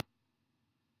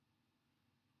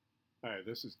Hi,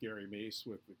 this is Gary Meese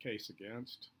with the case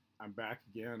against. I'm back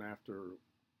again after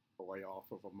a layoff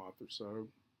of a month or so,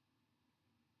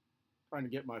 trying to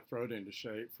get my throat into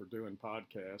shape for doing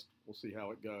podcast. We'll see how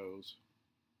it goes.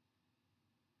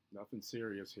 Nothing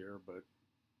serious here, but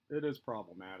it is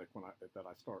problematic that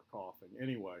I start coughing.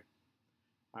 Anyway,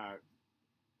 uh,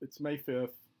 it's May 5th,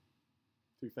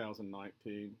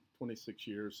 2019, 26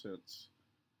 years since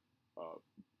uh,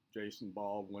 Jason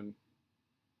Baldwin,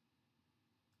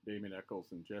 Damien Eccles,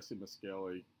 and Jesse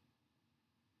Miskelly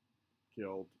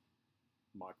killed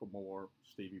Michael Moore,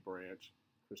 Stevie Branch,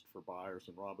 Christopher Byers,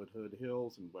 and Robin Hood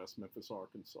Hills in West Memphis,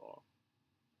 Arkansas.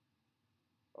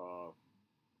 Uh,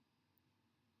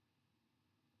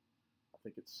 I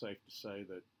think it's safe to say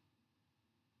that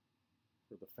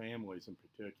for the families in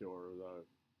particular,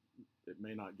 it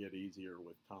may not get easier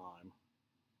with time.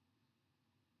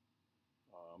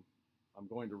 Um, I'm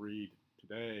going to read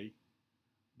today,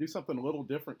 do something a little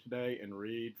different today, and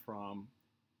read from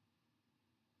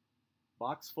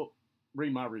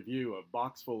read my review of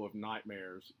Box Full of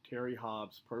Nightmares, Terry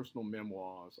Hobbs' personal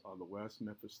memoirs on the West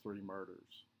Memphis 3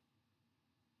 murders.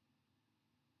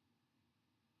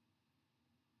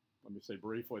 Let me say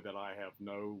briefly that I have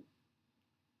no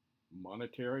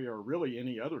monetary or really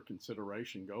any other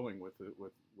consideration going with it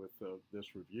with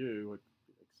this review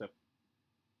except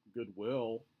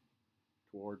goodwill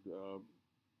toward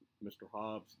Mr.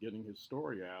 Hobbs getting his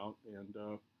story out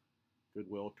and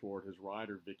goodwill toward his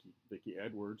writer Vicki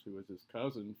Edwards, who is his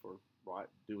cousin, for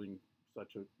doing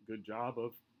such a good job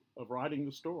of writing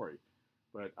the story.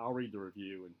 But I'll read the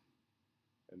review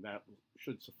and that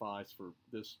should suffice for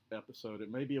this episode.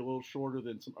 It may be a little shorter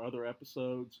than some other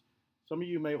episodes. Some of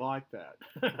you may like that.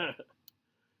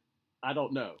 I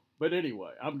don't know. But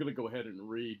anyway, I'm going to go ahead and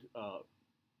read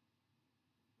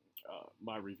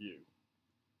my review.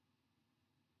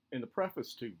 In the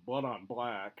preface to Blood on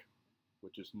Black,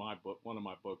 which is my book, one of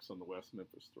my books on the West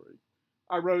Memphis 3,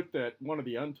 I wrote that one of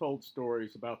the untold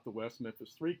stories about the West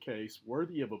Memphis 3 case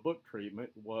worthy of a book treatment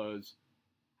was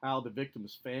how the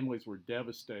victims' families were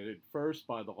devastated, first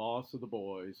by the loss of the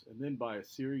boys, and then by a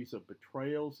series of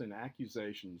betrayals and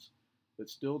accusations that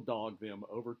still dog them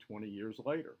over 20 years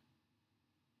later.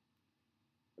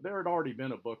 There had already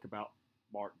been a book about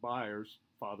Mark Byers,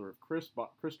 father of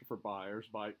Christopher Byers,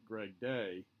 by Greg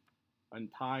Day,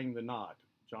 Untying the Knot,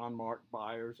 John Mark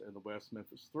Byers and the West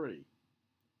Memphis 3.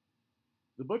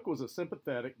 The book was a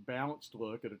sympathetic, balanced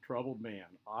look at a troubled man,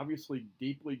 obviously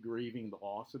deeply grieving the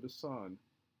loss of his son,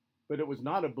 but it was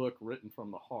not a book written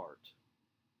from the heart.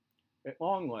 At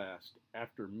long last,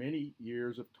 after many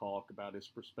years of talk about his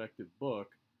prospective book,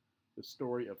 the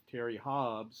story of Terry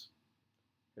Hobbs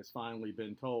has finally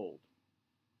been told.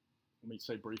 Let me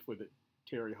say briefly that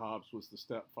Terry Hobbs was the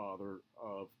stepfather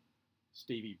of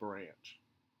Stevie Branch,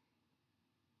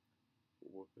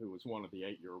 who was one of the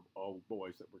 8-year-old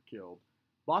boys that were killed.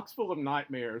 Box Full of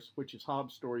Nightmares, which is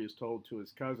Hobbs' story is told to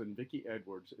his cousin Vicki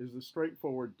Edwards, is the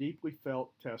straightforward, deeply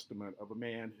felt testament of a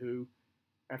man who,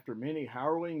 after many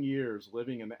harrowing years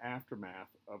living in the aftermath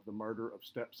of the murder of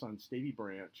stepson Stevie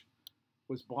Branch,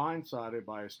 was blindsided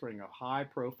by a string of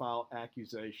high-profile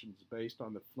accusations based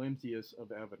on the flimsiest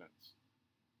of evidence.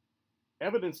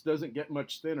 Evidence doesn't get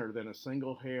much thinner than a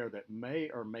single hair that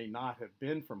may or may not have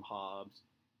been from Hobbs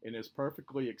and is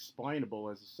perfectly explainable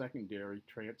as a secondary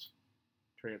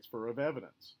transfer of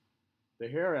evidence. The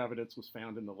hair evidence was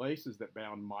found in the laces that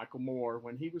bound Michael Moore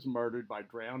when he was murdered by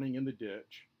drowning in the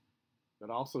ditch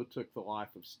that also took the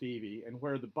life of Stevie, and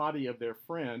where the body of their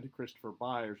friend, Christopher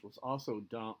Byers, was also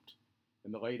dumped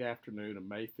in the late afternoon of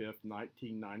May 5th,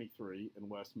 1993 in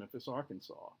West Memphis,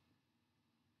 Arkansas.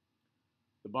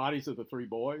 The bodies of the 3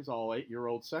 boys, all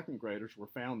 8-year-old second graders, were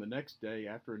found the next day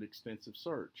after an extensive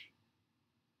search.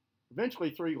 Eventually,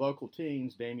 3 local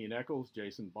teens, Damien Eccles,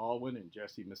 Jason Baldwin, and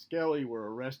Jesse Miskelly,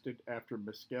 were arrested after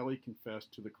Miskelly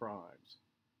confessed to the crimes.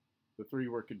 The 3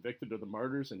 were convicted of the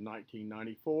murders in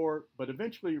 1994, but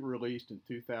eventually released in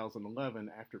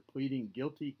 2011 after pleading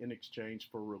guilty in exchange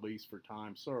for release for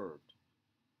time served.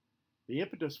 The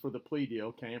impetus for the plea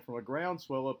deal came from a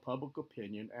groundswell of public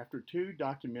opinion after 2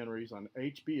 documentaries on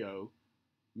HBO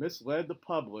misled the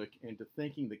public into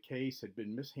thinking the case had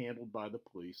been mishandled by the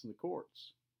police and the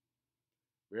courts.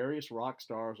 Various rock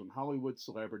stars and Hollywood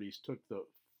celebrities took the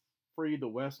Free the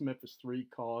West Memphis 3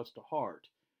 cause to heart.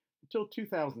 Until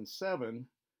 2007,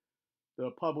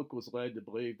 the public was led to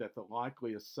believe that the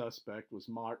likeliest suspect was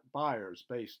Mark Byers,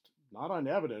 based not on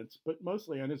evidence, but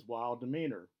mostly on his wild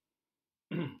demeanor,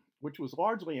 which was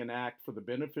largely an act for the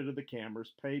benefit of the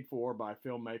cameras paid for by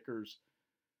filmmakers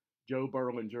Joe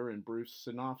Berlinger and Bruce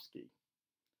Sinofsky.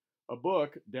 A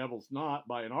book, Devil's Knot,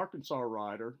 by an Arkansas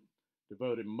writer,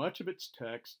 devoted much of its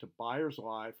text to Byers'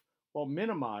 life while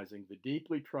minimizing the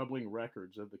deeply troubling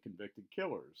records of the convicted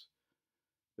killers.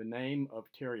 The name of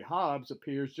Terry Hobbs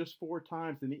appears just 4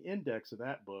 times in the index of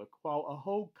that book, while a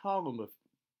whole column of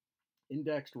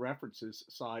indexed references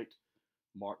cite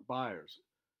Mark Byers.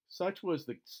 Such was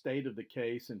the state of the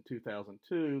case in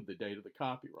 2002, the date of the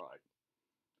copyright.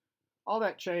 All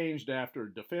that changed after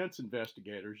defense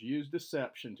investigators used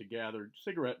deception to gather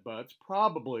cigarette butts,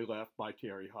 probably left by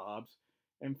Terry Hobbs,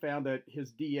 and found that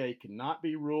his DA cannot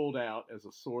be ruled out as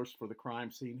a source for the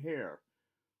crime scene hair,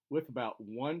 with about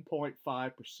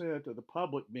 1.5% of the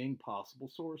public being possible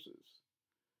sources.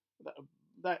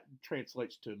 That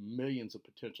translates to millions of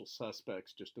potential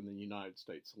suspects just in the United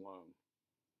States alone.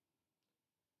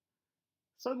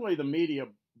 Suddenly, the media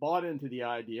bought into the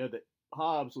idea that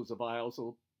Hobbs was a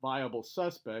viable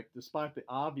suspect despite the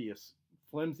obvious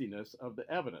flimsiness of the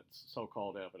evidence,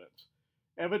 so-called evidence.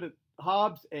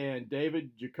 Hobbs and David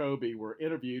Jacoby were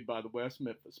interviewed by the West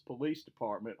Memphis Police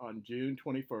Department on June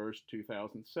 21,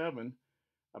 2007,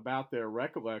 about their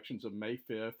recollections of May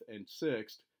 5th and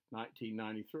 6th,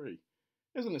 1993.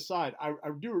 As an aside, I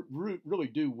really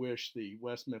do wish the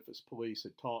West Memphis Police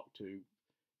had talked to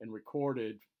and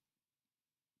recorded,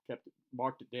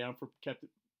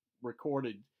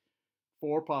 recorded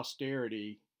for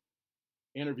posterity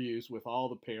interviews with all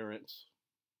the parents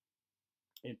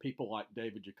and people like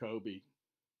David Jacoby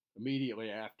immediately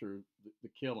after the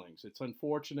killings. It's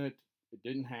unfortunate. It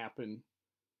didn't happen.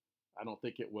 I don't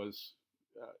think it was,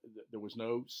 there was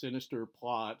no sinister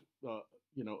plot,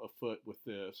 afoot with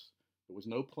this. There was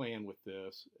no plan with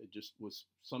this. It just was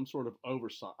some sort of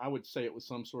oversight. I would say it was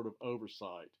some sort of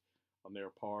oversight on their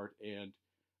part, and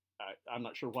I'm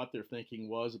not sure what their thinking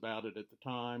was about it at the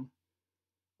time.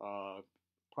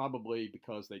 Probably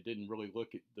because they didn't really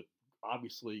look at the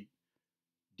obviously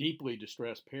deeply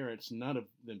distressed parents. None of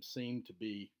them seemed to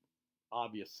be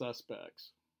obvious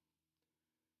suspects.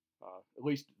 At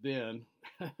least then,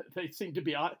 they seemed to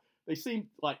be. They seemed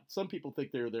like some people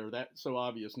think they're that so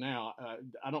obvious now.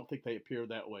 I don't think they appeared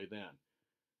that way then.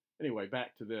 Anyway,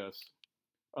 back to this.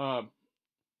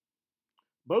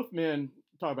 Both men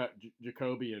talk about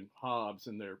Jacoby and Hobbs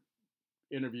in their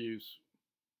interviews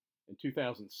in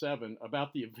 2007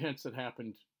 about the events that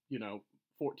happened,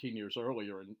 14 years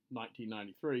earlier in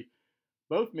 1993.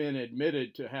 Both men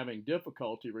admitted to having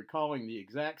difficulty recalling the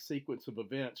exact sequence of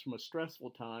events from a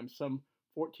stressful time some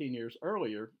 14 years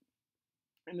earlier,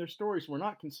 and their stories were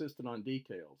not consistent on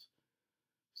details.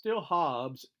 Still,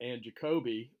 Hobbs and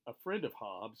Jacoby, a friend of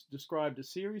Hobbs, described a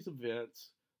series of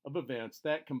events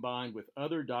that, combined with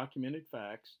other documented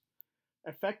facts,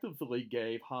 effectively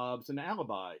gave Hobbs an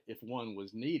alibi if one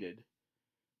was needed.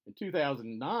 In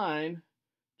 2009,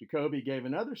 Jacoby gave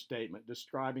another statement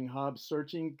describing Hobbs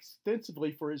searching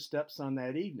extensively for his stepson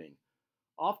that evening,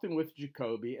 often with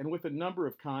Jacoby and with a number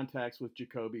of contacts with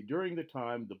Jacoby during the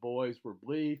time the boys were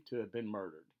believed to have been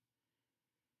murdered.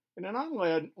 In an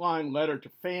online letter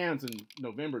to fans in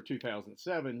November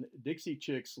 2007, Dixie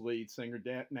Chicks lead singer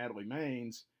Natalie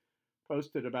Maines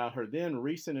posted about her then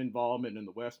recent involvement in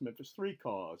the West Memphis 3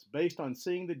 cause, based on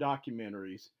seeing the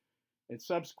documentaries and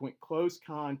subsequent close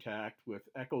contact with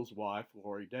Eccles' wife,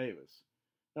 Lori Davis.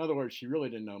 In other words, she really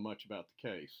didn't know much about the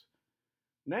case.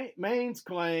 Maines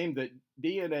claimed that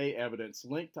DNA evidence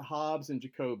linked to Hobbs and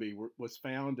Jacoby was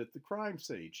found at the crime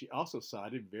scene. She also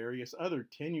cited various other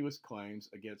tenuous claims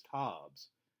against Hobbs.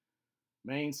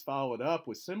 Maines followed up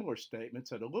with similar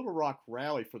statements at a Little Rock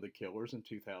rally for the killers in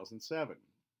 2007.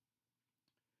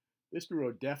 This drew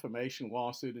a defamation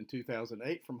lawsuit in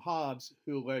 2008 from Hobbs,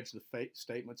 who alleged the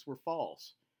statements were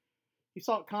false. He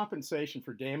sought compensation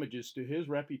for damages to his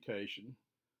reputation.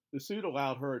 The suit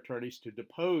allowed her attorneys to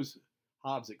depose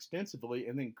Hobbs extensively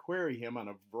and then query him on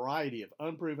a variety of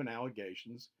unproven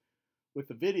allegations, with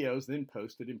the videos then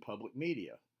posted in public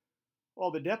media.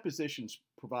 While the depositions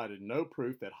provided no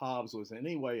proof that Hobbs was in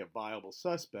any way a viable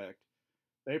suspect,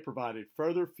 they provided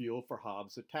further fuel for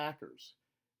Hobbs' attackers.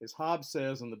 As Hobbs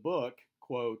says in the book,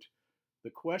 quote,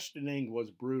 "The questioning was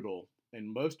brutal,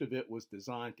 and most of it was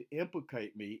designed to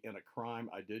implicate me in a crime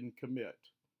I didn't commit,"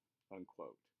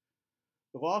 unquote.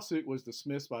 The lawsuit was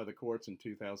dismissed by the courts in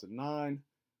 2009,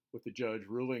 with the judge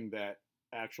ruling that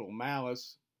actual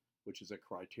malice, which is a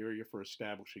criteria for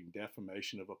establishing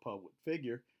defamation of a public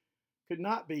figure, could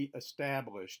not be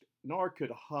established, nor could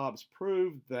Hobbs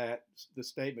prove that the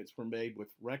statements were made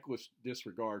with reckless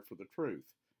disregard for the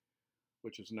truth,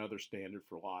 which is another standard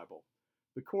for libel.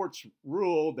 The courts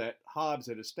ruled that Hobbs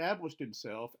had established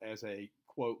himself as a,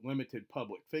 quote, limited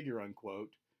public figure,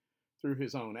 unquote, through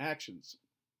his own actions,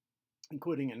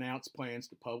 including announced plans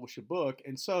to publish a book,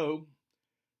 and so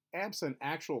Absent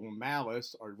actual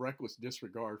malice or reckless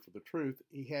disregard for the truth,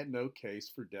 he had no case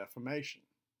for defamation.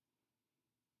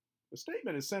 The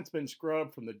statement has since been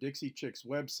scrubbed from the Dixie Chicks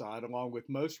website, along with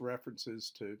most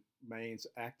references to Maine's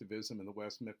activism in the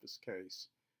West Memphis case.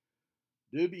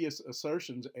 Dubious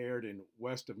assertions aired in the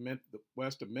West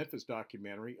of Memphis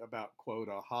documentary about, quote,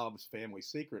 a Hobbs family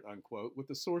secret, unquote, with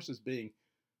the sources being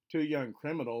two young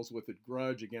criminals with a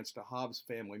grudge against a Hobbs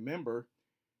family member,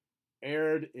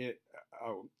 aired in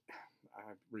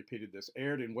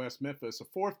West Memphis, a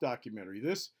fourth documentary.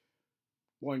 This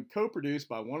one co-produced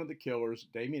by one of the killers,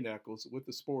 Damien Eccles, with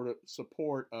the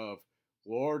support of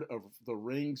Lord of the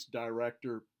Rings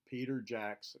director Peter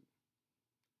Jackson.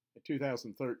 In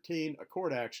 2013, a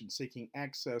court action seeking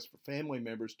access for family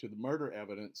members to the murder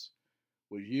evidence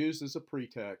was used as a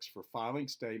pretext for filing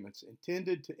statements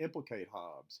intended to implicate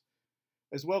Hobbs,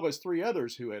 as well as three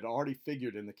others who had already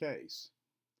figured in the case.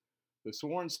 The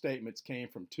sworn statements came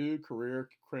from two career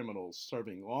criminals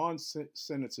serving long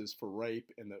sentences for rape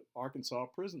in the Arkansas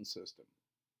prison system.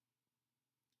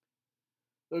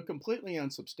 Though completely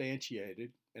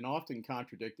unsubstantiated and often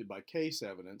contradicted by case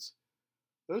evidence,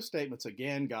 those statements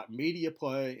again got media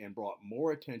play and brought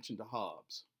more attention to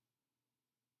Hobbs.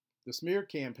 The smear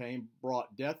campaign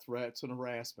brought death threats and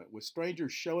harassment, with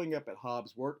strangers showing up at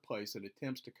Hobbs' workplace in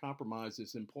attempts to compromise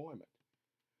his employment.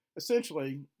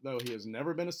 Essentially, though he has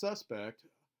never been a suspect,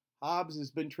 Hobbs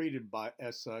has been treated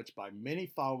as such by many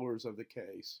followers of the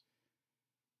case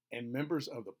and members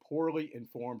of the poorly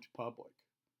informed public.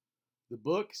 The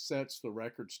book sets the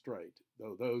record straight,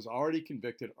 though those already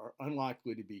convicted are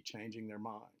unlikely to be changing their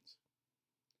minds.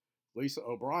 Lisa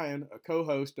O'Brien, a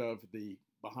co-host of the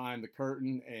Behind the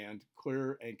Curtain and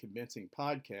Clear and Convincing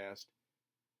podcast,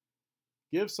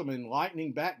 gives some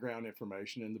enlightening background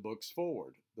information in the book's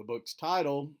foreword. The book's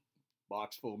title,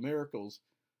 Box Full of Miracles,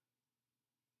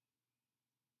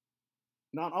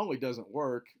 not only doesn't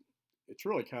work, it's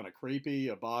really kind of creepy.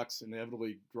 A box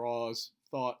inevitably draws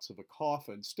thoughts of a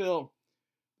coffin. Still,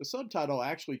 the subtitle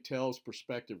actually tells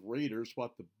prospective readers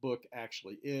what the book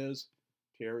actually is,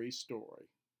 Terry's story.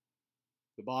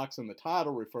 The box in the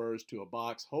title refers to a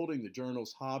box holding the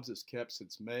journals Hobbs has kept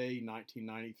since May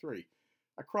 1993,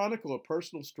 a chronicle of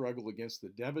personal struggle against the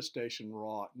devastation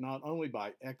wrought not only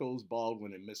by Eccles,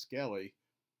 Baldwin, and Miskelly,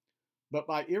 but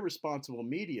by irresponsible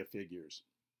media figures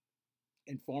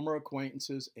and former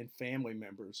acquaintances and family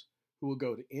members who will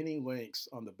go to any lengths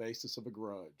on the basis of a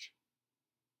grudge.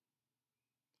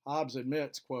 Hobbs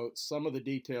admits, quote, some of the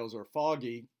details are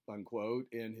foggy, unquote,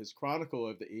 in his chronicle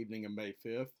of the evening of May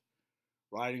 5th,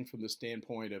 writing from the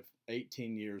standpoint of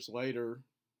 18 years later,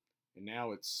 and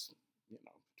now it's,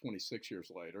 26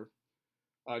 years later.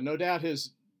 No doubt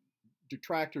his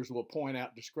detractors will point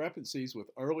out discrepancies with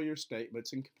earlier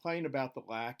statements and complain about the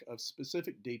lack of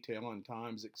specific detail on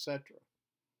times, etc.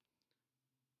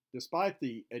 Despite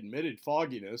the admitted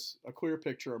fogginess, a clear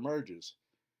picture emerges.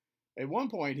 At one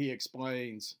point he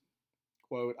explains,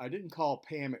 quote, I didn't call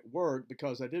Pam at work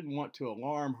because I didn't want to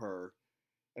alarm her,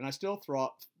 and I still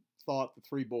thought the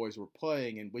three boys were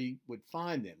playing and we would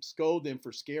find them, scold them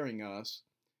for scaring us,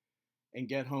 and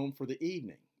get home for the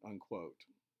evening, unquote.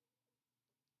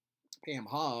 Pam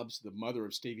Hobbs, the mother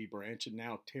of Stevie Branch and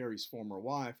now Terry's former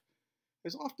wife,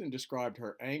 has often described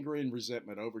her anger and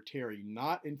resentment over Terry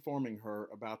not informing her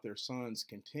about their son's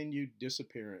continued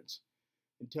disappearance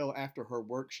until after her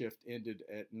work shift ended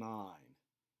at 9.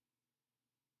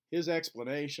 His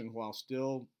explanation, while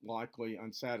still likely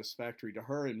unsatisfactory to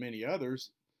her and many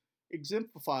others,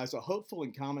 exemplifies a hopeful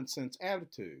and common sense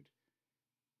attitude.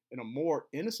 In a more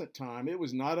innocent time, it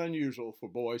was not unusual for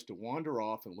boys to wander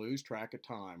off and lose track of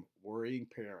time, worrying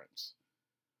parents.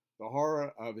 The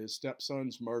horror of his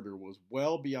stepson's murder was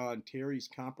well beyond Terry's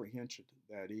comprehension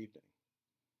that evening.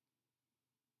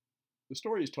 The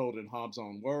story is told in Hobbs'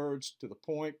 own words, to the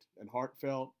point and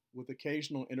heartfelt, with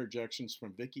occasional interjections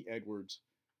from Vicki Edwards,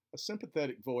 a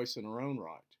sympathetic voice in her own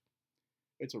right.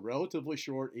 It's a relatively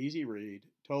short, easy read,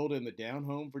 told in the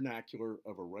down-home vernacular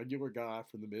of a regular guy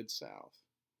from the Mid-South.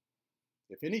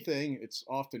 If anything, it's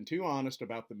often too honest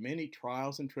about the many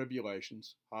trials and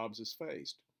tribulations Hobbs has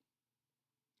faced.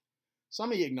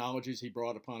 Some he acknowledges he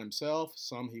brought upon himself,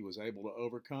 some he was able to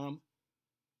overcome,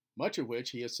 much of which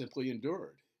he has simply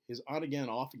endured. His on-again,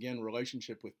 off-again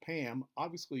relationship with Pam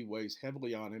obviously weighs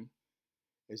heavily on him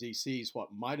as he sees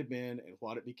what might have been and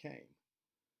what it became.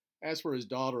 As for his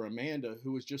daughter Amanda,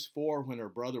 who was just 4 when her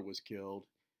brother was killed,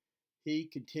 he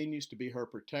continues to be her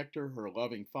protector, her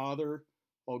loving father,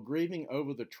 while grieving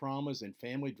over the traumas and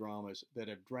family dramas that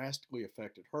have drastically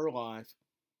affected her life,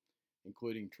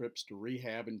 including trips to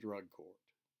rehab and drug court.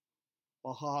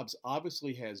 While Hobbs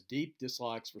obviously has deep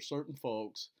dislikes for certain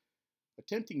folks,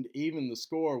 Attempting to even the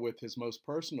score with his most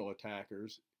personal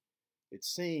attackers, it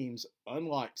seems,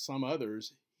 unlike some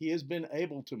others, he has been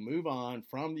able to move on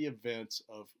from the events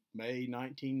of May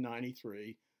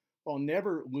 1993 while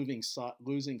never losing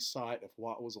sight of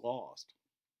what was lost.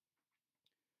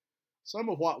 Some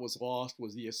of what was lost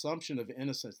was the assumption of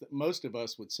innocence that most of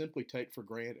us would simply take for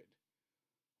granted.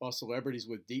 While celebrities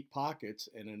with deep pockets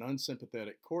and an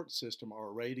unsympathetic court system are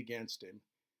arrayed against him,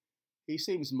 he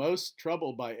seems most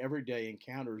troubled by everyday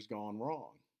encounters gone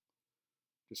wrong.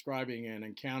 Describing an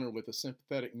encounter with a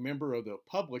sympathetic member of the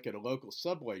public at a local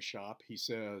subway shop, he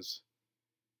says,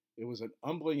 "It was an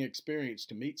humbling experience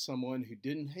to meet someone who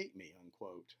didn't hate me,"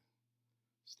 unquote.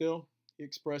 Still, he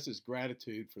expresses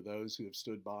gratitude for those who have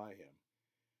stood by him.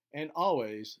 And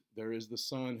always there is the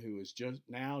son who is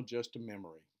just a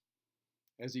memory.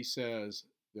 As he says,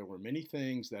 there were many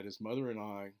things that his mother and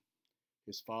I,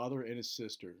 his father and his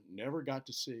sister, never got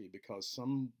to see because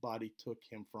somebody took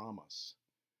him from us.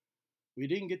 We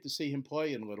didn't get to see him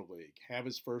play in Little League, have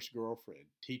his first girlfriend,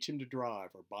 teach him to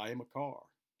drive, or buy him a car.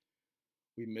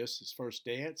 We missed his first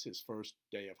dance, his first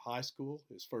day of high school,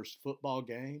 his first football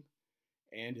game,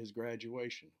 and his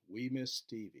graduation. We miss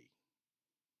Stevie.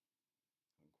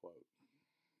 Unquote.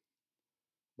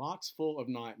 Box Full of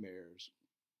Nightmares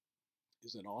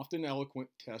is an often eloquent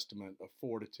testament of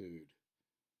fortitude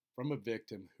from a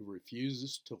victim who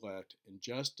refuses to let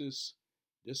injustice,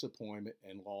 disappointment,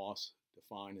 and loss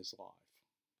define his life.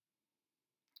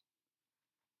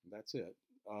 And that's it.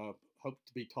 Hope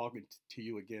to be talking to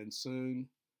you again soon.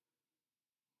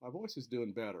 My voice is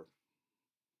doing better,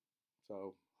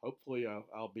 so hopefully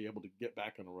I'll be able to get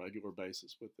back on a regular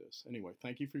basis with this. Anyway,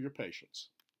 thank you for your patience,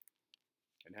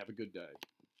 and have a good day.